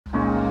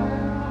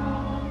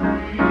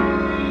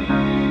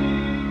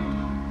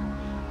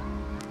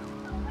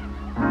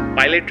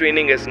Pilot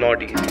training is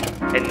not easy,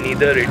 and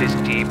neither it is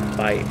cheap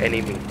by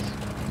any means.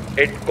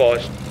 It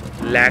costs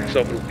lakhs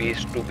of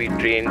rupees to be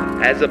trained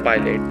as a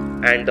pilot,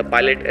 and the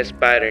pilot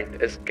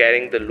aspirant is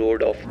carrying the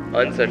load of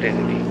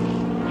uncertainty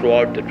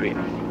throughout the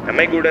training. Am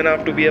I good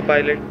enough to be a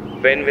pilot?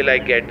 When will I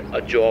get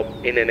a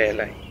job in an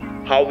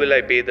airline? How will I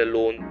pay the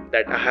loan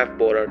that I have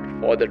borrowed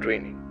for the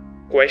training?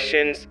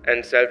 Questions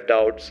and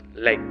self-doubts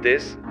like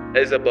this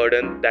is a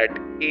burden that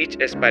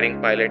each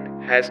aspiring pilot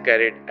has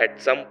carried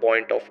at some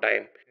point of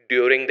time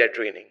during their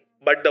training.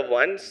 But the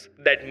ones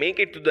that make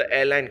it to the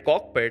airline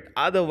cockpit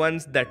are the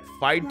ones that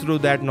fight through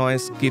that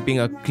noise, keeping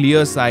a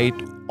clear sight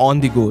on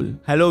the goal.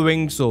 Hello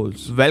winged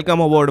souls, welcome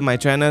aboard my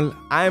channel.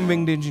 I am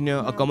Winged Engineer,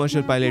 a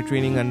commercial pilot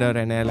training under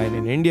an airline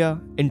in India.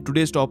 In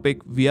today's topic,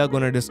 we are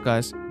going to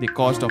discuss the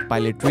cost of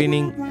pilot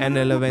training and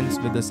relevance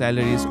with the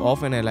salaries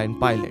of an airline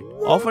pilot.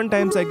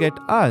 Oftentimes I get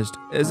asked,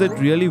 is it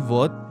really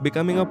worth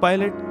becoming a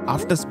pilot?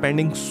 After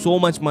spending so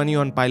much money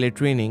on pilot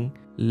training,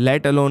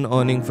 let alone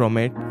earning from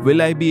it, will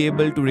I be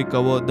able to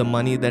recover the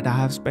money that I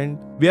have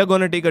spent? We are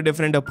gonna take a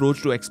different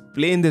approach to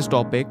explain this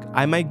topic.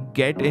 I might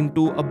get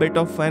into a bit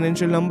of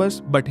financial numbers,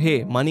 but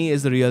hey, money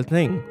is the real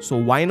thing. So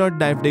why not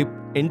dive deep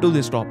into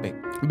this topic?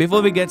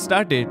 Before we get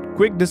started,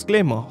 quick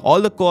disclaimer,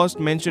 all the costs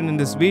mentioned in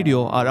this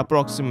video are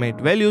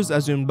approximate values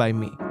assumed by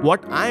me.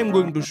 What I am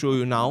going to show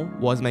you now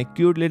was my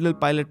cute little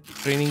pilot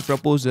training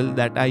proposal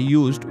that I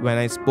used when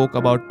I spoke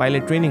about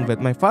pilot training with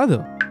my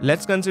father.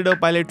 Let's consider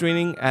pilot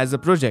training as a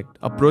project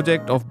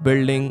of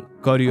building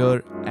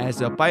career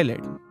as a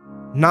pilot.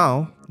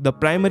 Now, the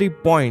primary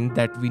point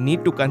that we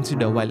need to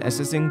consider while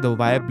assessing the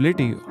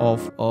viability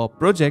of a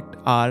project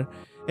are,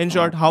 in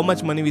short, how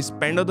much money we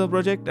spend on the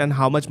project and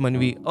how much money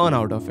we earn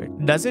out of it.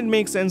 Does it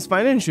make sense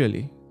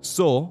financially?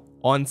 So,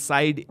 on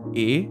side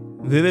A,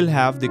 we will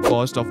have the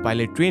cost of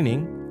pilot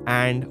training,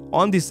 and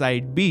on the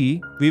side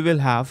B, we will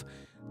have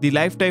the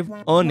lifetime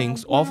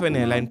earnings of an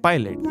airline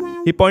pilot.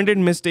 He pointed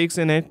mistakes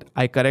in it,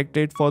 I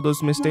corrected for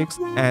those mistakes,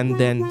 and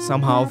then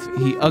somehow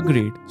he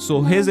agreed.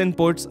 So his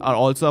inputs are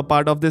also a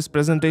part of this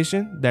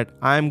presentation that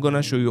I am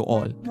gonna show you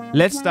all.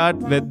 Let's start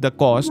with the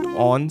cost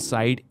on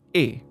side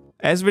A.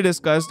 As we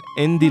discussed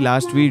in the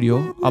last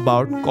video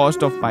about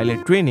cost of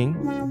pilot training,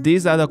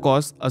 these are the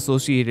costs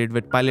associated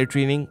with pilot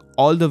training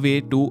all the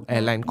way to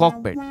airline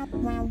cockpit.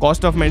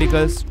 Cost of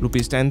medicals,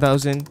 rupees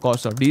 10,000.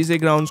 Cost of DCA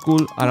ground school,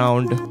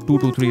 around 2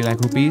 to 3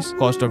 lakh rupees.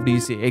 Cost of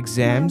DCA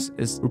exams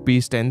is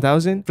rupees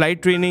 10,000.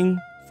 Flight training,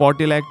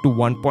 40 lakh to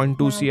 1.2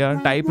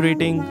 crore. Type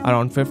rating,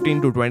 around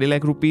 15 to 20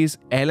 lakh rupees.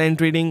 Airline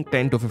training,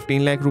 10 to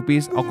 15 lakh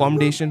rupees.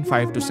 Accommodation,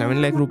 5 to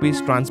 7 lakh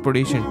rupees.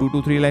 Transportation, 2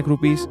 to 3 lakh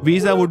rupees.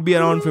 Visa would be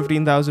around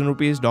 15,000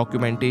 rupees.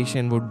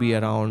 Documentation would be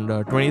around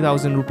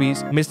 20,000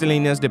 rupees.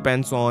 Miscellaneous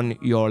depends on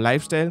your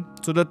lifestyle.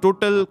 So the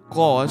total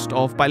cost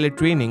of pilot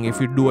training, if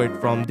you do it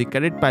from the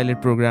Cadet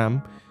Pilot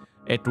Program,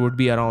 it would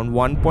be around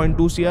 1.2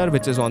 crore,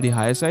 which is on the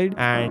higher side,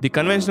 and the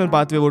conventional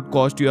pathway would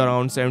cost you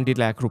around 70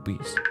 lakh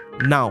rupees.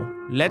 Now,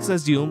 let's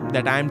assume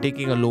that I am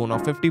taking a loan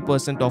of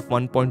 50% of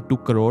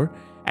 1.2 crore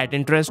at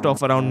interest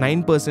of around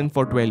 9%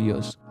 for 12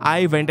 years.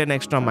 I went an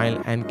extra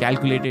mile and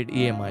calculated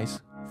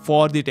EMIs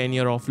for the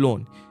tenure of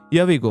loan.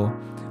 Here we go.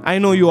 I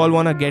know you all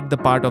wanna get the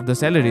part of the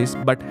salaries,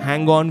 but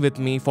hang on with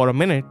me for a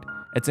minute.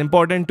 It's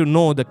important to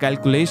know the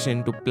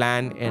calculation to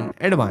plan in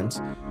advance.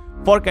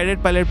 For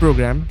Cadet Pilot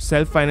Program,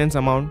 self-finance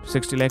amount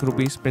 60 lakh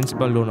rupees,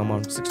 principal loan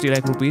amount 60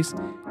 lakh rupees,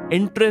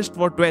 interest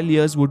for 12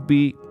 years would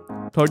be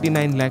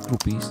 39 lakh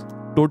rupees.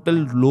 Total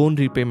loan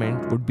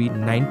repayment would be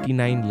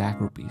 99 lakh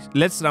rupees.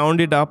 Let's round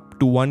it up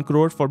to 1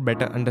 crore for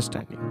better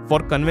understanding. For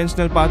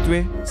conventional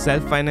pathway,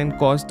 self-finance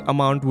cost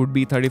amount would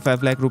be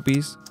 35 lakh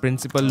rupees,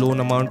 principal loan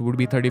amount would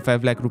be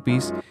 35 lakh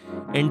rupees,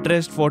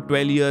 interest for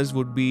 12 years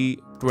would be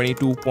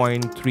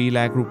 22.3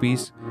 lakh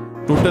rupees.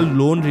 Total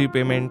loan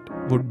repayment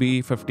would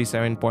be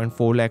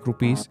 57.4 lakh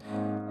rupees.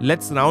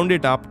 Let's round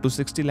it up to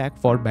 60 lakh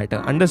for better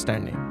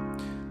understanding.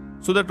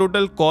 So the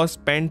total cost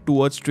spent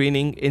towards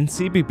training in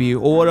CPP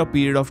over a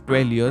period of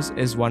 12 years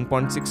is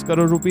 1.6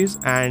 crore rupees,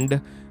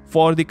 and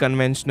for the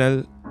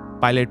conventional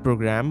pilot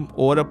program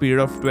over a period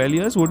of 12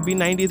 years would be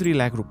 93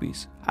 lakh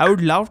rupees. I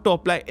would love to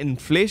apply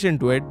inflation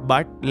to it,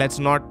 but let's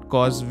not,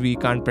 cause we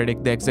can't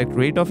predict the exact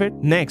rate of it.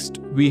 Next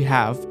we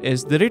have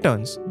is the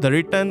returns. The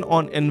return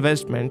on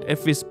investment,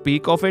 if we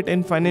speak of it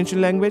in financial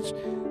language,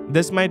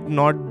 this might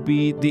not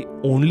be the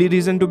only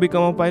reason to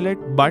become a pilot,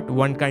 but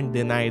one can't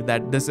deny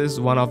that this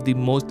is one of the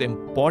most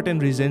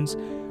important reasons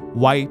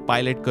why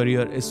pilot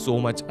career is so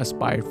much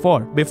aspired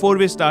for. Before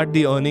we start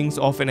the earnings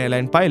of an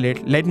airline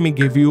pilot, let me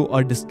give you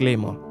a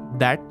disclaimer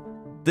that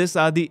these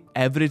are the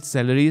average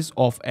salaries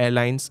of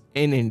airlines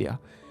in India.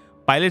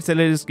 Pilot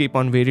salaries keep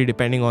on vary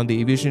depending on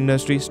the aviation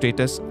industry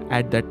status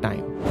at that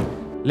time.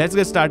 Let's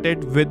get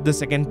started with the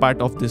second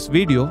part of this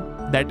video,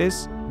 that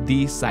is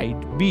the side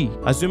B.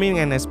 Assuming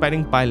an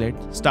aspiring pilot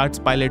starts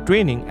pilot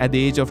training at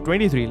the age of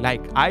 23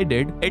 like I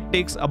did, it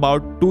takes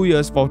about 2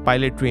 years for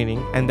pilot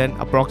training and then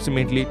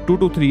approximately 2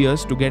 to 3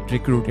 years to get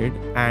recruited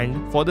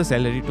and for the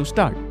salary to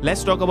start.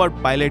 Let's talk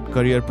about pilot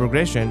career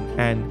progression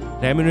and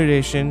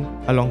remuneration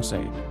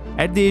alongside.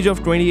 At the age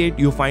of 28,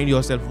 you find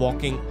yourself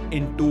walking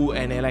into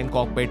an airline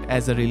cockpit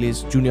as a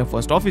released junior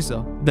first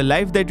officer. The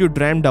life that you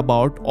dreamed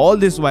about all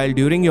this while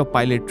during your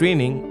pilot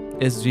training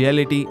is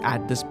reality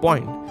at this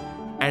point.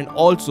 And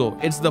also,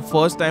 it's the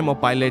first time a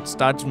pilot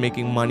starts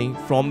making money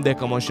from their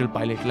commercial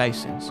pilot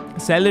license.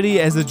 Salary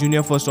as a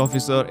junior first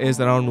officer is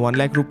around 1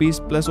 lakh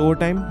rupees plus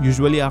overtime.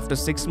 Usually after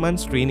 6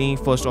 months, trainee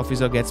first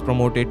officer gets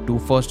promoted to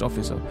first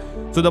officer.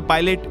 So the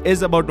pilot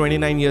is about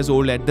 29 years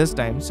old at this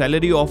time.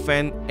 Salary of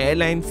an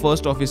airline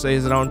first officer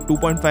is around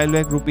 2.5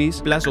 lakh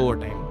rupees plus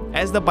overtime.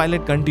 As the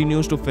pilot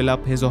continues to fill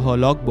up his or her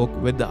logbook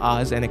with the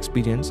hours and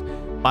experience,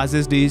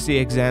 passes DEC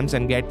exams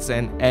and gets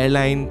an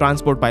airline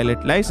transport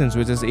pilot license,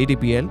 which is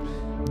ATPL,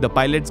 the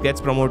pilot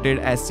gets promoted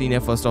as senior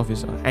first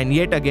officer, and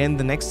yet again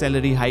the next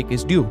salary hike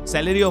is due.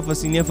 Salary of a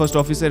senior first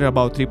officer is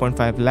about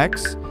 3.5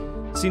 lakhs.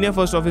 Senior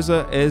first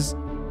officer is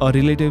a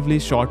relatively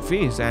short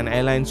phase, and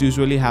airlines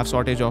usually have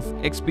shortage of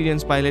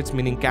experienced pilots,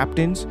 meaning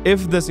captains.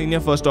 If the senior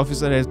first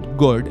officer is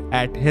good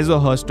at his or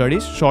her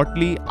studies,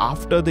 shortly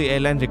after the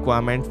airline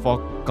requirement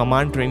for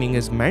command training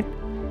is met,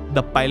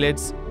 the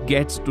pilots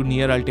gets to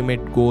near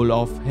ultimate goal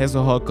of his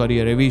or her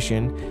career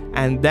aviation,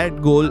 and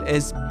that goal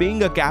is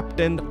being a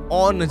captain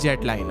on a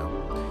jetliner.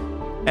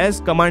 As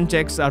command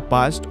checks are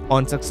passed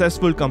on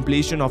successful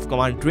completion of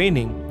command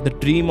training, the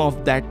dream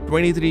of that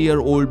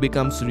 23-year-old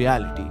becomes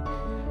reality.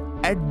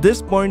 At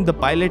this point, the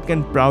pilot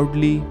can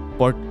proudly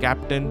put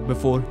captain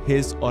before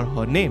his or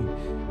her name,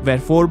 wear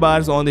 4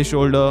 bars on the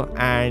shoulder,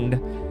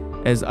 and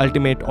is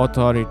ultimate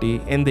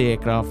authority in the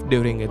aircraft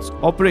during its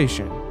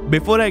operation.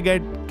 Before I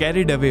get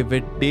carried away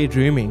with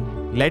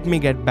daydreaming, let me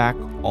get back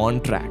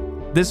on track.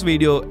 This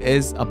video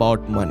is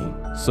about money.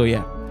 So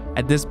yeah,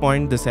 at this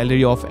point the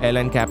salary of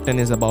airline captain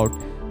is about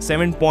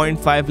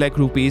 7.5 lakh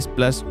rupees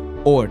plus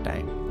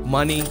overtime.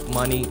 Money,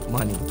 money,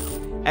 money.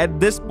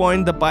 At this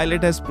point the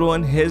pilot has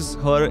proven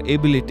her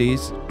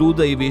abilities to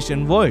the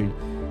aviation world.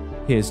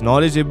 He is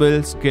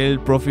knowledgeable,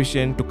 skilled,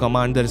 proficient to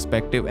command the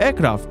respective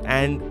aircraft,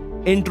 and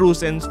in true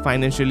sense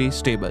financially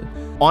stable.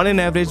 On an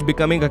average,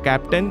 becoming a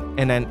captain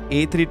in an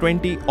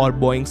A320 or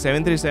Boeing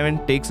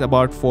 737 takes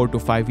about 4 to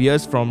 5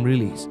 years from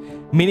release,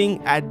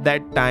 meaning at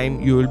that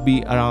time you will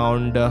be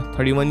around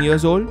 31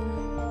 years old.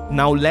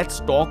 Now let's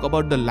talk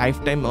about the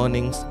lifetime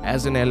earnings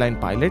as an airline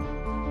pilot.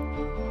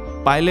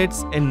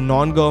 Pilots in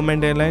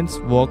non-government airlines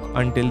work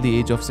until the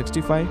age of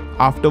 65.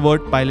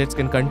 Afterward, pilots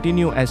can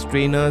continue as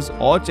trainers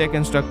or check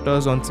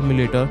instructors on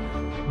simulator,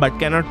 but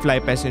cannot fly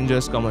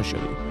passengers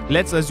commercially.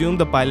 Let's assume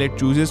the pilot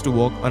chooses to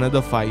work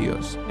another 5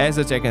 years as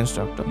a check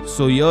instructor.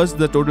 So here's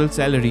the total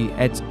salary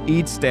at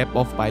each step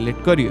of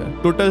pilot career.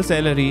 Total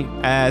salary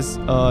as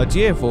a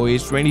GFO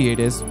age 28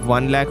 is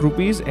 1 lakh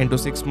rupees into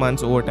 6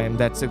 months overtime,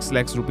 that's 6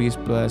 lakhs rupees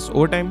plus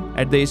overtime.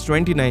 At the age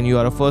 29, you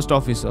are a first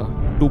officer,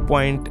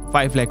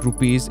 2.5 lakh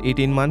rupees,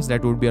 18 months,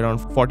 that would be around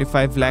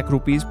 45 lakh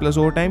rupees plus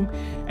overtime.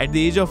 At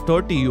the age of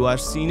 30, you are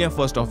senior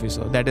first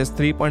officer, that is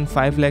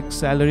 3.5 lakh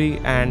salary,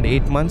 and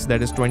 8 months,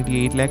 that is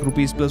 28 lakh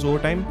rupees plus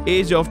overtime.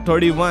 Age of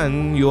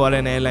 31, you are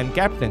an airline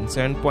captain,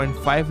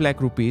 7.5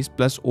 lakh rupees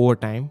plus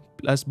overtime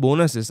plus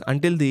bonuses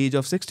until the age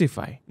of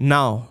 65.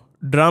 Now,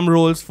 drum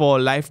rolls for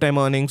lifetime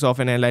earnings of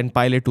an airline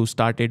pilot who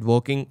started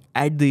working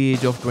at the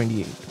age of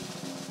 28.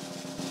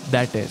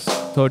 That is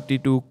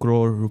 32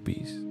 crore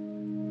rupees.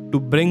 To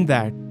bring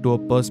that to a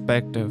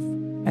perspective,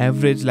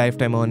 average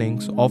lifetime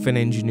earnings of an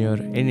engineer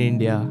in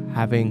India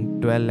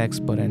having 12 lakhs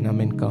per annum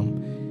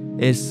income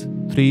is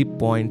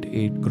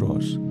 3.8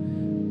 crores.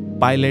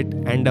 Pilot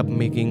end up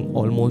making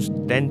almost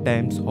 10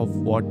 times of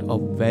what a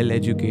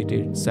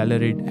well-educated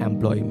salaried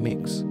employee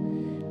makes.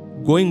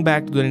 Going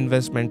back to the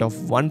investment of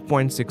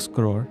 1.6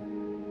 crore,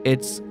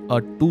 it's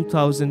a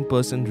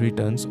 2000%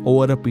 returns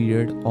over a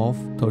period of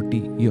 30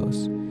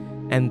 years.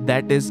 And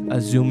that is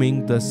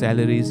assuming the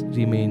salaries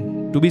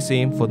remain to be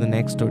same for the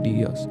next 30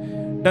 years.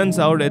 Turns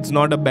out it's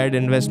not a bad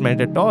investment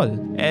at all.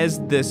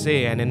 As they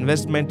say, an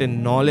investment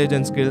in knowledge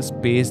and skills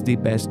pays the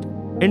best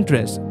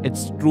interest.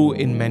 It's true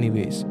in many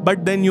ways.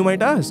 But then you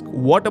might ask,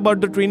 what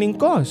about the training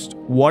cost?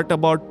 What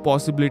about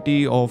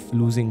possibility of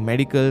losing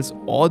medicals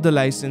or the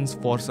license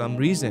for some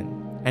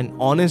reason? And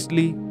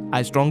honestly,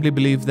 I strongly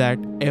believe that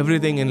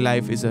everything in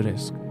life is a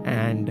risk,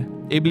 and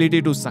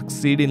ability to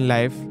succeed in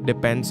life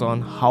depends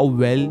on how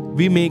well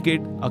we make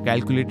it a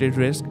calculated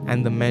risk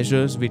and the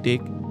measures we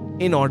take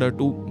in order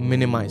to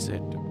minimize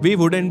it. We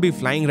wouldn't be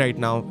flying right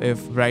now if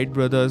Wright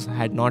brothers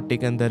had not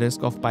taken the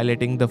risk of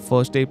piloting the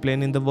first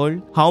airplane in the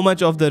world. How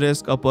much of the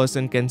risk a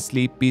person can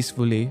sleep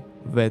peacefully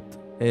with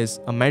is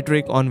a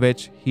metric on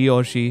which he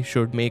or she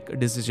should make a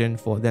decision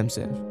for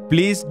themselves.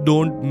 Please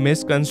don't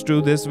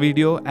misconstrue this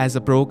video as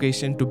a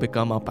provocation to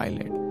become a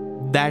pilot.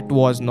 That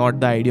was not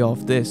the idea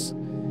of this.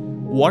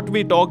 What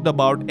we talked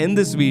about in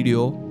this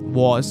video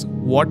was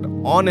what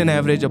on an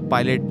average a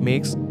pilot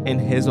makes in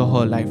his or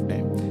her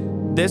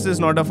lifetime. This is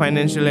not a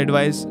financial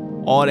advice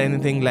or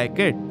anything like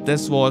it.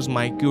 This was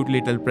my cute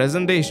little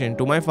presentation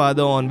to my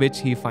father on which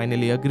he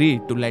finally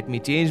agreed to let me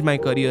change my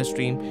career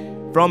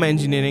stream from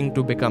engineering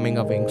to becoming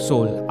a wing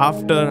soul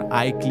after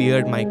I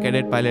cleared my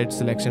cadet pilot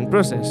selection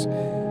process.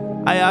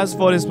 I asked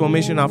for his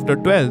permission after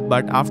 12th,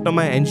 but after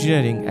my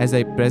engineering, as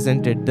I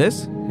presented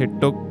this, it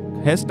took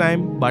his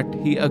time, but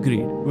he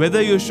agreed.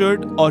 Whether you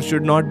should or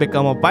should not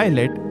become a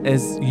pilot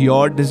is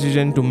your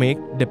decision to make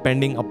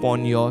depending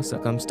upon your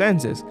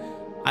circumstances.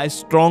 I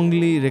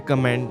strongly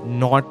recommend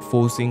not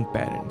forcing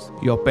parents.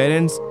 Your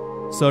parents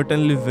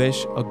certainly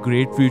wish a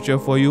great future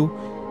for you,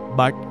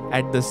 but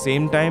at the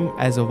same time,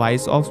 as a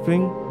wise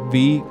offspring,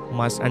 we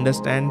must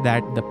understand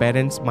that the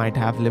parents might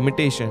have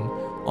limitation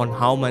on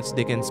how much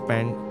they can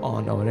spend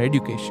on our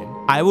education.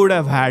 I would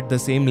have had the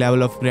same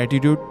level of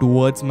gratitude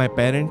towards my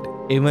parent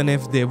even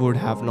if they would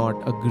have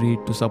not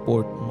agreed to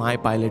support my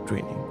pilot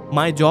training.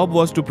 My job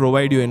was to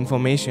provide you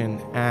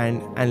information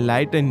and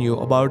enlighten you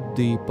about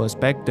the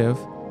perspective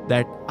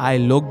that I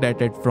looked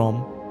at it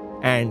from,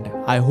 and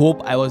I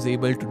hope I was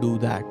able to do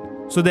that.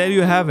 So there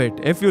you have it.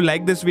 If you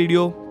like this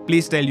video,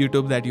 please tell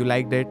YouTube that you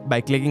liked it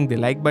by clicking the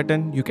like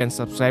button. You can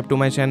subscribe to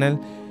my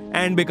channel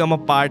and become a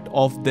part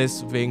of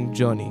this wing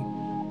journey.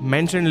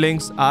 Mentioned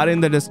links are in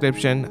the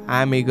description.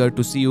 I am eager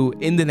to see you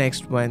in the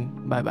next one.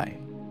 Bye bye.